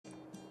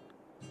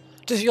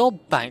Does your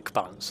bank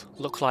balance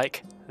look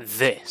like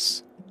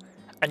this?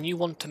 And you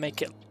want to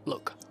make it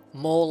look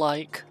more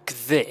like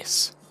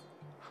this?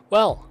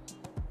 Well,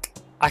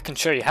 I can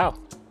show you how.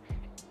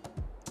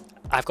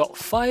 I've got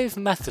 5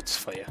 methods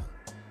for you.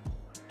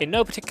 In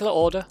no particular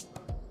order.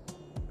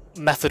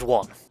 Method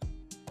 1.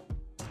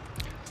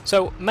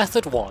 So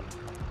method 1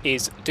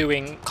 is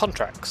doing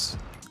contracts.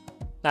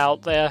 Now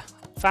they're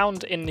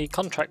found in the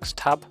contracts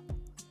tab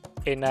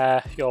in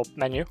your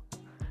menu,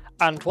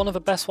 and one of the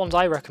best ones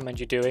I recommend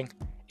you doing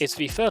is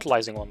the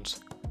fertilizing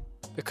ones,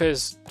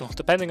 because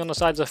depending on the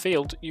size of the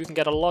field you can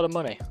get a lot of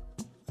money.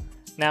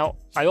 Now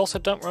I also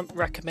don't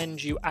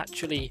recommend you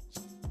actually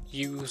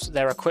use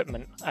their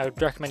equipment. I would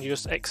recommend you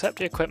just accept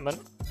the equipment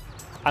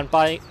and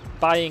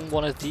buying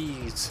one of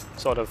these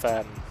sort of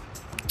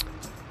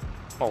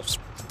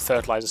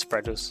fertilizer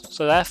spreaders.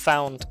 So they're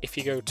found if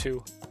you go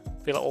to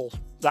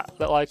that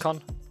little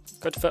icon,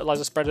 go to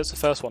fertilizer spreaders, the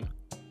first one.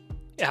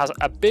 It has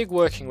a big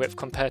working width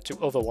compared to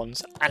other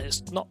ones, and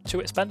it's not too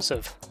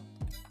expensive.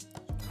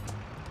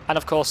 And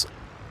of course,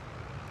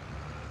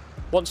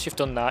 once you've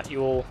done that,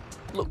 you'll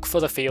look for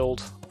the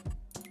field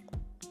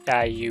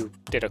you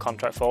did a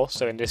contract for.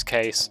 So in this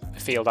case, the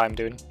field I'm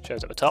doing,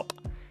 shows at the top,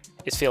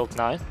 is field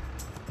 9.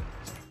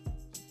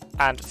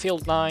 And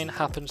field 9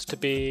 happens to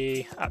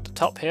be at the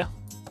top here.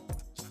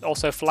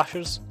 Also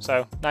flashes,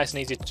 so nice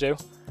and easy to do.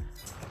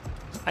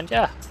 And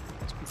yeah,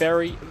 it's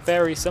very,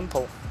 very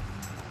simple.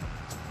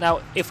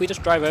 Now, if we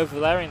just drive over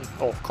there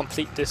or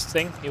complete this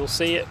thing, you'll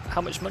see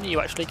how much money you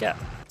actually get.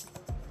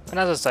 And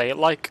as I say,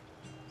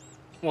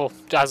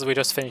 as we're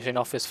just finishing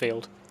off this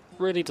field,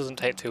 really doesn't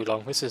take too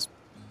long. This is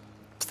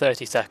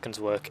 30 seconds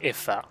work,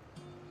 if that.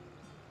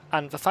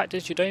 And the fact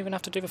is, you don't even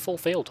have to do the full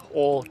field,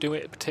 or do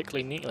it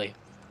particularly neatly,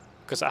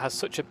 because it has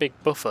such a big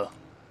buffer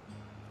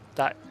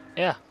that,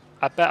 yeah,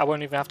 I bet I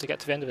won't even have to get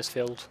to the end of this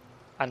field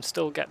and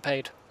still get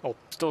paid, or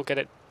still get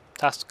it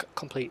task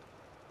complete.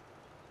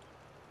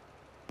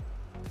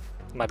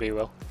 Maybe you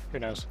will, who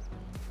knows.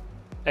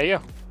 There you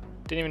go,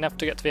 didn't even have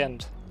to get to the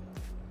end.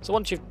 So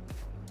once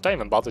don't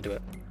even bother do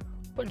it.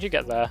 Once you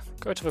get there,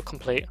 go to the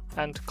complete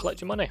and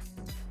collect your money.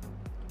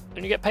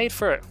 And you get paid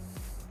for it.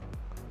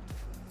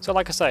 So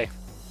like I say,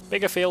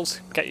 bigger fields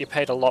get you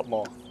paid a lot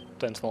more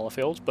than smaller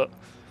fields, but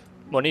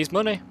money's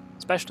money,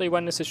 especially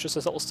when this is just a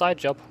little side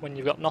job when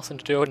you've got nothing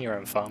to do on your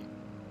own farm.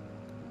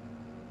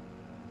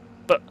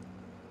 But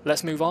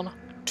let's move on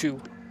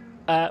to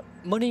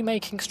money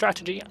making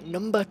strategy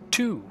number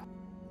 2.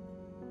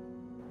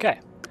 Okay,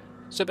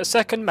 so the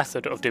second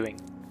method of doing,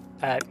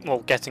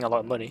 getting a lot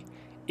of money,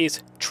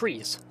 is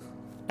trees.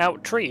 Now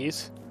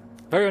trees,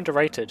 very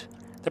underrated.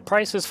 The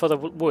prices for the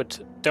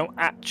wood don't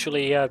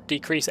actually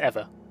decrease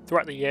ever.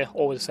 Throughout the year,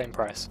 always the same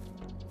price.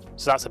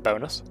 So that's a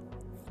bonus.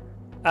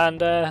 And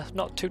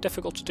not too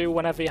difficult to do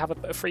whenever you have a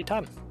bit of free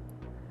time.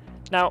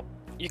 Now,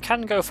 you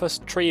can go for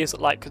trees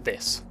like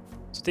this.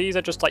 So these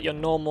are just like your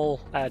normal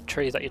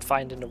trees that you'd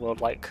find in the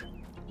world,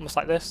 almost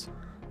like this.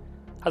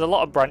 Has a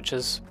lot of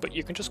branches, but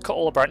you can just cut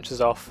all the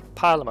branches off,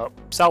 pile them up,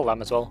 sell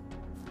them as well.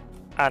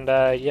 And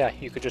yeah,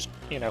 you could just,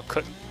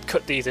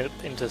 cut these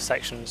into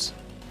sections.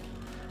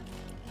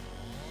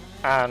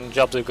 And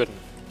jobs are good.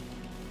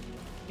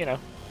 Like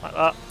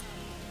that.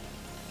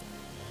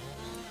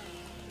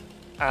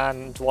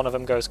 And one of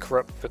them goes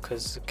corrupt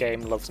because the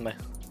game loves me.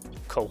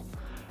 Cool.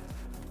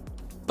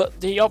 But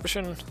the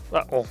option,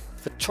 the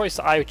choice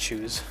that I would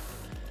choose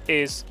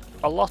is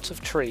a lot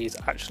of trees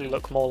actually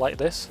look more like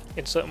this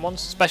in certain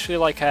ones, especially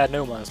like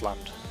No Man's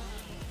Land.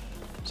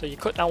 So you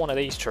cut down one of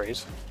these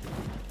trees,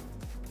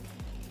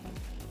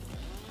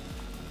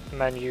 and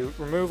then you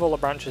remove all the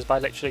branches by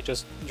literally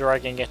just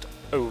dragging it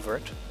over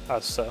it,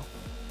 as so.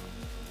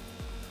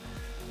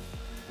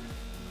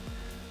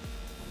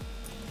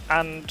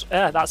 And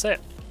yeah, that's it.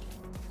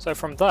 So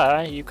from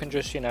there, you can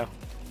just,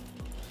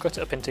 cut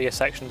it up into your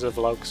sections of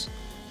logs.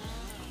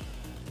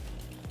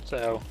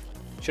 So,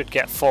 you should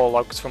get 4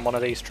 logs from one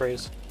of these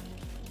trees.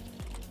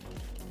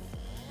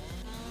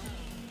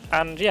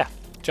 And yeah,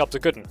 job's a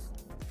good one.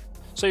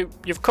 So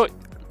you've cut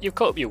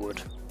up your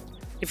wood.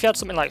 If you had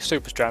something like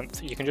super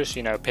strength, you can just,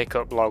 pick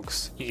up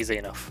logs easy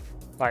enough.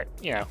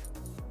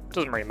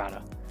 Doesn't really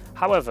matter.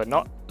 However,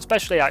 not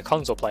especially at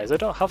console players, they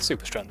don't have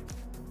super strength.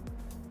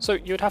 So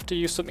you'd have to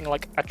use something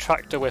like a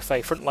tractor with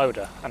a front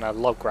loader and a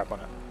log grab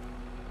on it.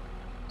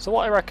 So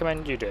what I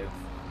recommend you do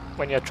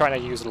when you're trying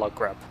to use a log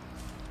grab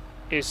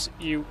is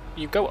you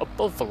go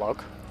above the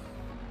log,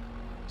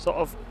 sort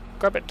of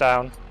grab it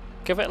down,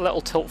 give it a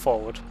little tilt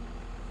forward,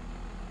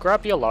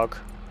 grab your log,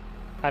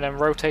 and then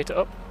rotate it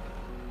up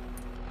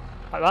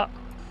like that,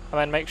 and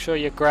then make sure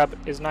your grab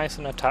is nice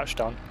and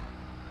attached on.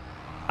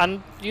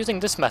 And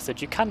using this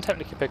method, you can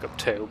technically pick up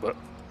 2, but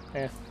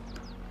yeah.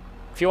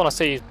 If you want to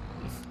see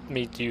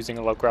me using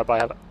a log grab, I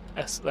have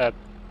a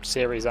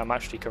series I'm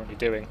actually currently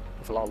doing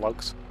with a lot of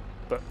logs.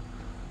 But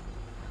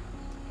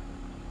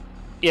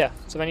yeah,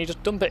 so then you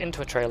just dump it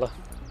into a trailer,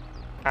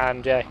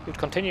 and yeah, you'd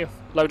continue,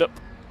 load up,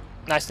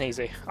 nice and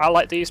easy. I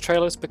like these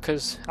trailers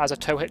because it has a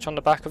tow hitch on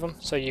the back of them,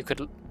 so you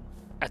could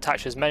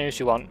attach as many as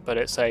you want, but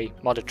it's a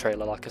modded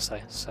trailer, like I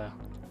say, so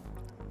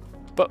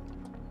But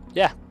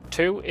yeah,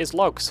 2 is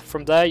logs.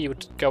 From there you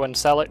would go and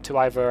sell it to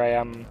either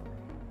a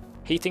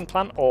heating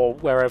plant or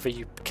wherever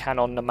you can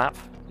on the map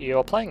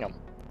you're playing on.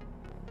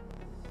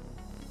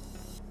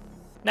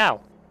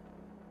 Now,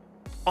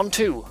 on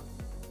to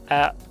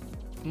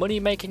money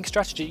making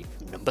strategy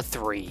number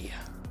 3.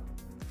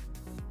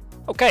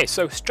 Okay,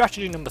 so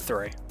strategy number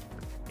 3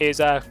 is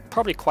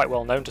probably quite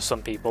well known to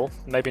some people,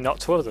 maybe not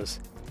to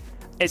others.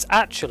 It's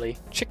actually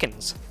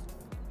chickens,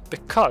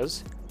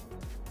 because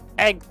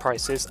egg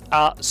prices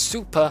are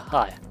super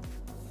high.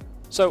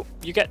 So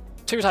you get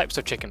 2 types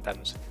of chicken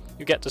pens.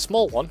 You get the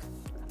small one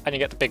and you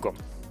get the big one.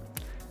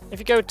 If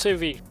you go to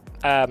the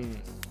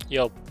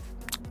your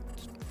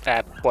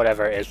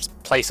whatever it is,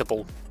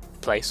 placeable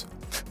place,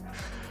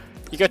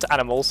 you go to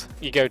animals,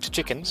 you go to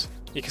chickens,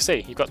 you can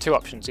see you've got 2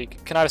 options. You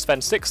can either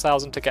spend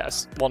 6,000 to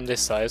get one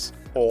this size,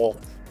 or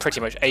pretty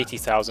much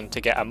 80,000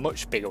 to get a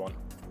much bigger one.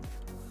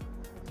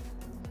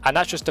 And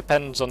that just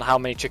depends on how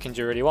many chickens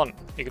you really want.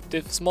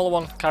 The smaller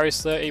one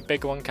carries 30,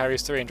 bigger one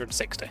carries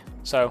 360.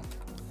 So,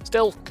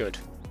 still good.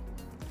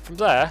 From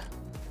there,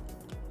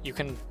 you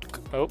can...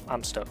 Oh,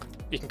 I'm stuck.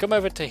 You can come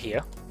over to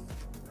here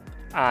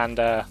and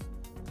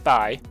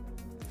buy.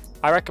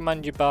 I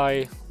recommend you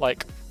buy,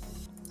 like,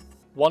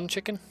 1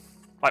 chicken.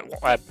 Like,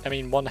 I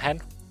mean 1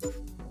 hen.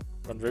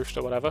 1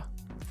 rooster, whatever.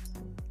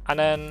 And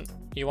then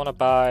you want to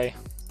buy...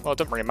 Well, it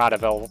doesn't really matter,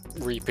 they'll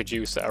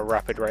reproduce at a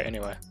rapid rate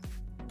anyway.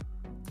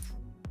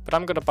 But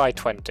I'm going to buy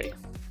 20.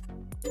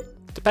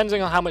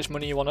 Depending on how much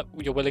money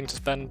you're willing to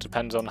spend,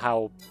 depends on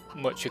how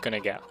much you're going to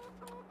get.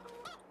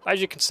 As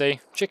you can see,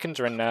 chickens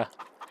are in there.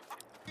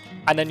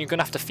 And then you're going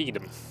to have to feed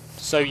them.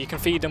 So you can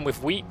feed them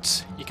with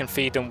wheat, you can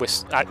feed them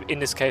with, in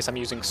this case I'm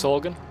using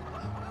sorghum.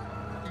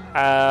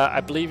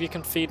 I believe you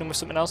can feed them with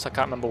something else, I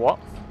can't remember what.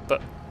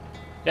 But,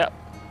 yeah,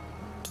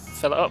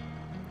 fill it up.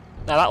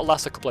 Now that'll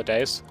last a couple of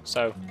days,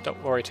 so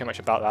don't worry too much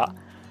about that.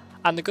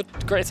 And the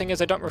great thing is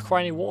they don't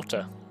require any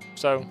water.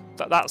 So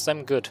that's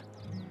them good.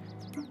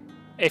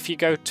 If you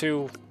go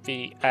to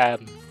the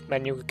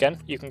menu again,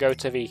 you can go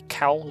to the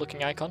cow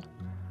looking icon,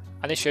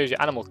 and this shows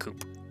your animal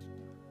coop.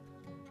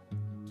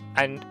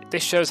 And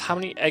this shows how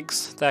many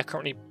eggs they're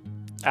currently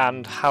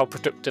and how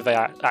productive they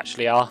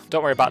actually are.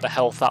 Don't worry about the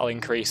health, that'll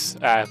increase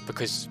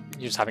because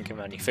you just haven't given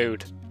them any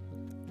food.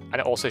 And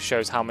it also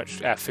shows how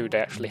much food they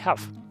actually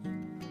have.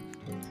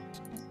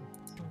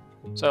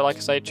 So like I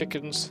say,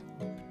 chickens,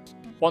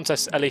 once they're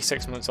at least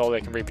 6 months old they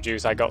can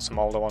reproduce. I got some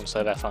older ones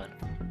so they're fine.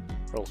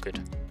 They're all good.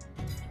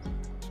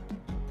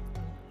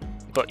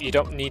 But you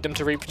don't need them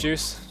to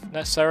reproduce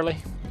necessarily.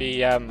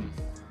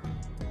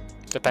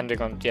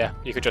 Depending on, yeah,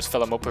 you could just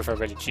fill them up with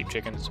really cheap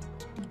chickens.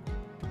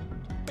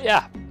 But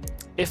yeah,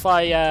 if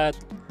I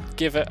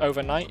give it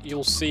overnight,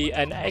 you'll see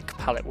an egg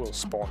pallet will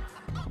spawn.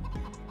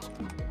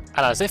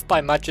 And as if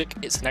by magic,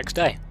 it's the next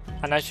day.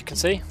 And as you can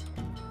see,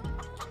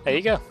 there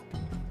you go.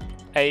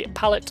 A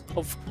pallet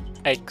of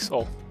eggs,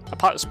 or a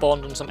pallet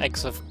spawned and some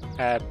eggs have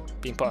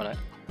been put on it.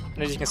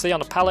 And as you can see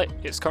on the pallet,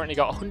 it's currently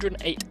got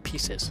 108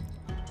 pieces.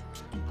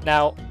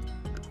 Now,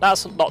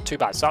 that's not too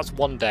bad, so that's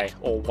 1 day,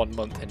 or 1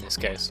 month in this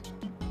case.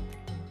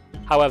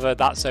 However,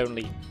 that's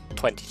only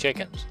 20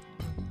 chickens.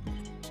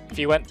 If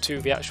you went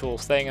to the actual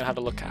thing and had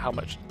a look at how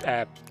much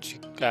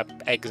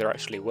eggs are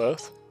actually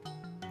worth,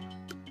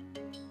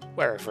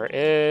 wherever it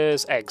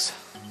is, eggs,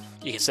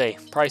 you can see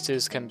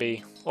prices can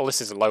be, well,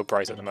 this is a low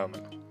price at the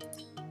moment.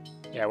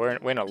 Yeah, we're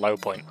in a low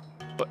point.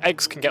 But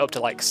eggs can get up to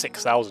like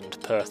 6,000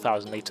 per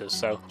 1,000 litres,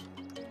 so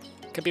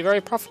it can be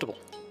very profitable.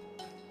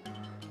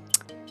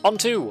 On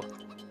to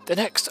the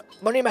next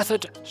money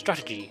method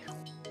strategy.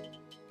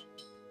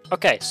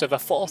 Okay, so the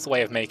 4th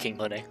way of making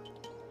money,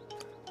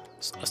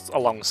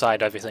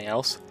 alongside everything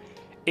else,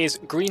 is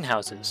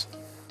greenhouses.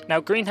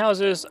 Now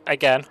greenhouses,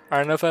 again,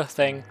 are another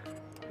thing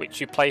which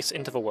you place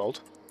into the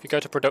world. If you go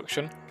to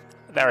production,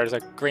 there is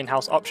a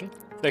greenhouse option.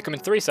 They come in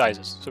 3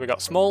 sizes, so we've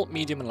got small,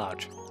 medium and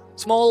large.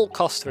 Small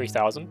costs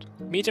 3,000,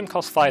 medium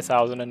costs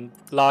 5,000 and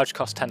large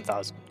costs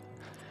 10,000.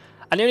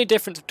 And the only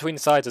difference between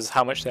the sizes is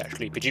how much they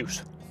actually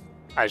produce,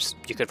 as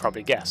you could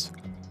probably guess.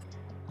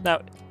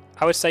 Now,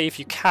 I would say if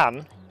you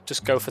can,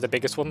 just go for the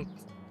biggest one.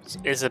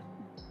 Is it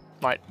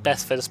like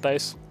best for the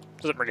space?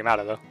 Doesn't really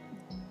matter though.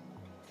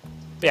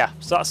 But yeah,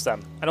 so that's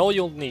them. And all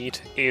you'll need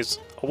is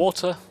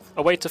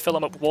a way to fill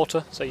them up with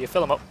water. So you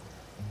fill them up,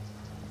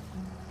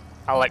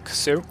 like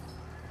so.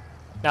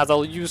 Now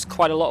they'll use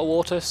quite a lot of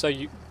water, so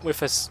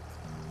with a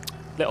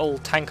little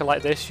tanker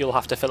like this, you'll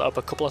have to fill it up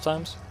a couple of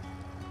times.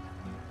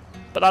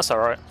 But that's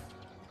alright.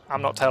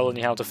 I'm not telling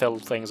you how to fill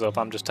things up,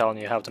 I'm just telling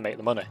you how to make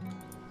the money.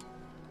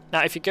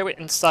 Now if you go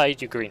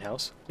inside your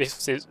greenhouse,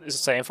 this is the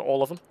same for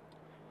all of them,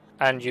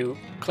 and you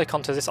click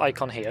onto this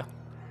icon here,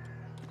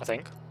 I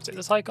think. Is it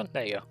this icon?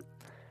 There you go.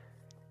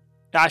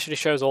 It actually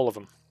shows all of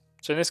them.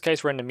 So in this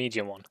case we're in the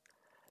medium one.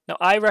 Now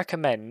I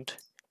recommend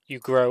you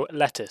grow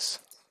lettuce.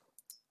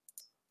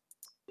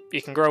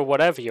 You can grow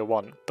whatever you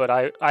want, but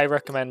I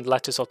recommend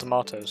lettuce or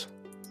tomatoes.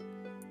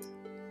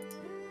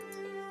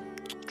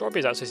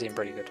 Strawberries actually seem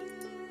pretty good.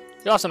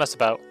 You'll have to mess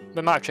about,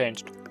 they might have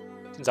changed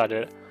since I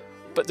did it.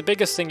 But the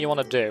biggest thing you want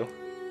to do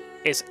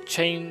is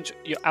change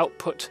your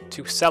output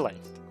to selling.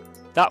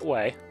 That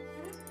way,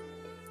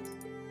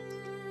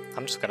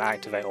 I'm just going to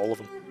activate all of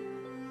them.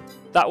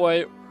 That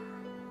way,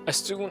 as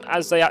soon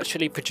as they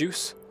actually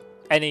produce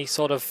any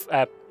sort of,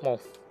 well,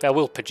 they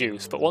will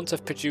produce, but once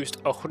they've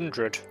produced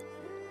 100,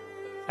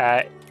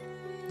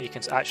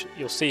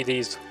 you'll see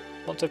these.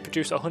 Once they've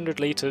produced 100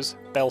 litres,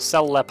 they'll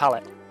sell their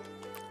pallet.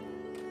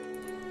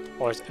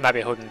 Or it might be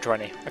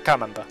 120, I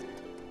can't remember.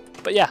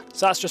 But yeah,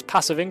 so that's just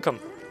passive income.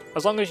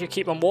 As long as you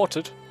keep them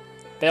watered,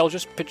 they'll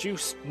just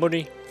produce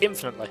money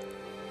infinitely.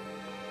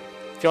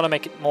 If you want to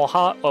make it more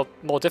hard or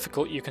more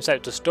difficult, you can set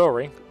it to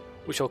storing,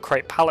 which will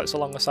create pallets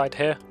along the side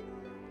here.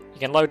 You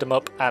can load them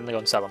up and go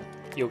and sell them.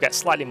 You'll get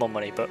slightly more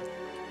money, but,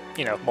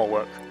 you know, more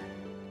work.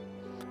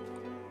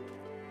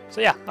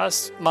 So yeah,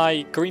 that's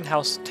my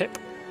greenhouse tip,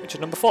 which is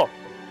number 4.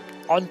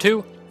 On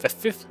to the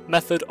 5th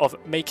method of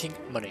making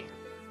money.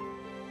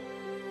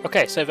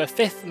 Okay, so the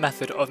 5th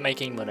method of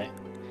making money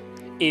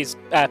is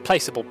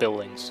placeable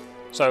buildings.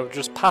 So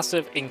just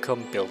passive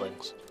income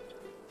buildings.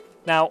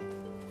 Now,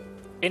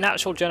 in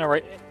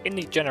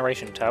the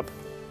generation tab,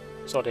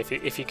 sort of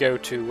if you go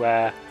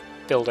to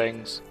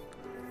buildings,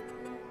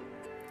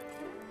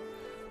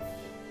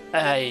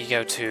 you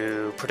go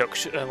to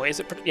production. What is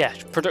it? Yeah,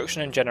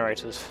 production and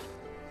generators.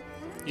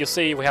 You'll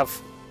see we have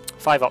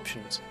 5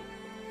 options.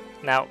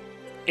 Now,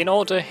 in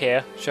order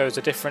here shows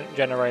a different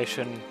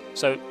generation.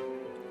 So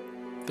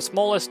the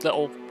smallest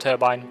little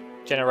turbine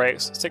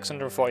generates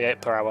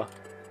 648 per hour.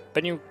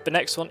 The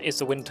next one is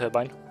the wind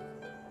turbine,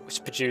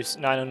 which produces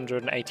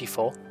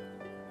 984.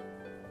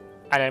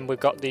 And then we've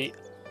got the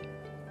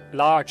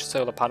large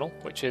solar panel,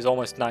 which is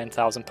almost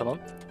 9,000 per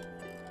month.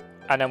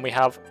 And then we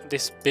have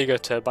this bigger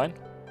turbine.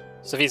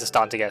 So these are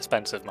starting to get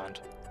expensive,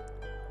 mind.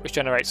 Which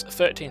generates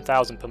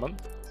 13,000 per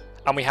month.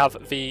 And we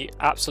have the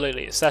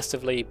absolutely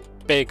excessively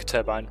big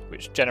turbine,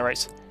 which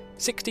generates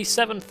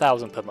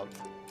 67,000 per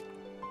month.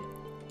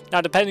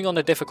 Now, depending on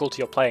the difficulty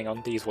you're playing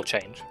on, these will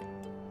change.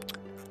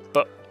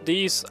 But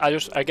these are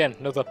just, again,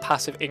 another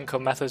passive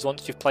income methods.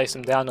 Once you've placed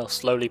them down, they'll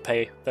slowly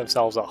pay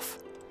themselves off.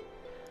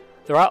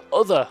 There are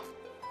other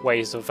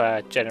ways of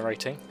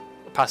generating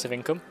passive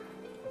income,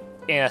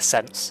 in a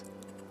sense.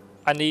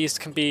 And these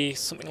can be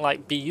something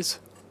like bees.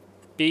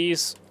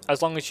 Bees,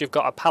 as long as you've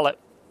got a pallet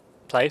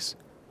place,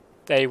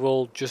 they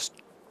will just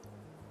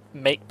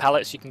make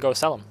pallets, you can go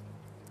sell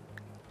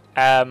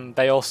them.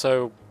 They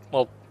also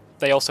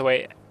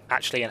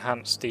actually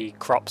enhance the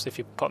crops if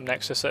you put them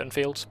next to certain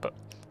fields, but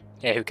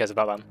yeah, who cares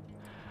about them?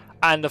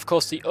 And of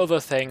course the other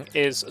thing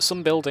is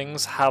some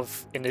buildings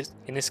have, in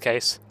this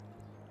case,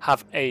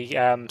 have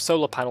a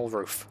solar panel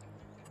roof.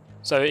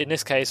 So in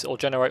this case it'll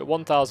generate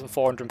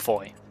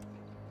 1,440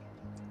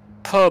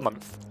 per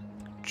month,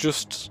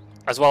 just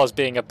as well as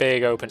being a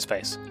big open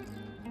space.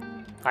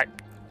 Like,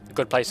 a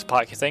good place to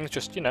park your things,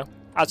 just, you know,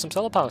 add some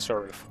solar panels to a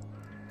roof.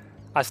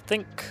 I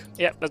think,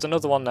 yep, there's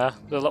another one there,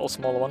 the little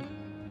smaller one.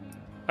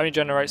 Only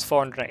generates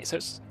 480, so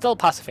it's still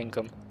passive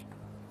income.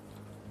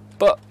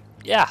 But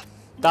yeah,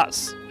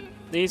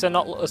 these are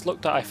not as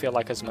looked at, I feel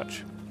like, as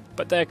much.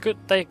 But they're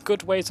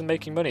good ways of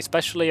making money,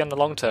 especially in the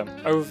long term.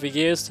 Over the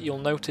years, you'll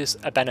notice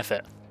a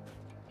benefit.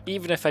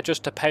 Even if they're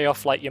just to pay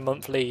off like your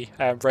monthly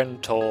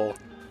rent or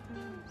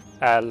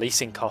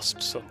leasing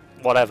costs or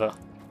whatever.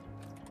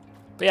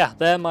 But yeah,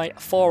 they're my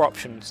 4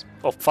 options,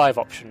 or 5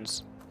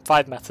 options,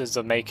 5 methods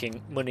of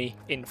making money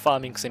in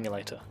Farming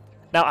Simulator.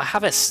 Now I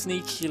have a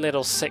sneaky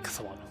little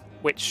 6th one,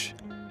 which,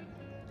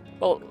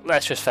 well,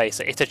 let's just face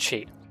it, it's a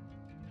cheat.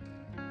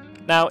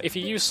 Now if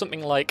you use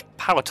something like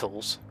Power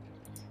Tools,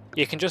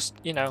 you can just,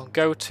 you know,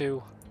 go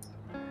to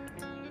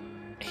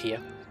here,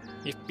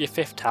 your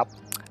 5th tab,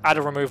 add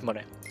a remove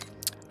money.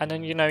 And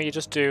then, you know, you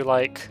just do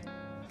like,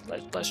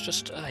 let's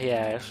just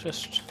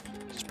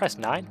press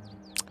 9.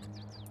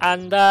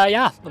 And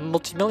yeah, I'm a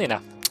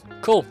multi-millionaire.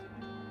 Cool.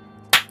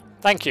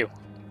 Thank you.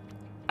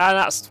 And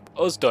that's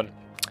us done.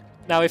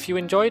 Now, if you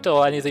enjoyed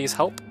or any of these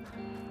help,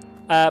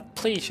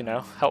 please, you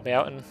know, help me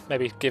out and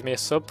maybe give me a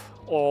sub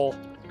or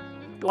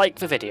like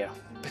the video,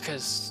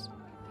 because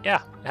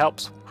yeah, it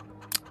helps.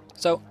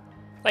 So,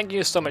 thank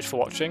you so much for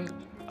watching.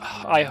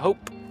 I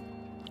hope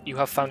you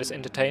have found this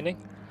entertaining,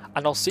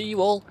 and I'll see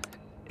you all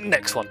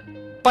next one.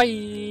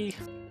 Bye!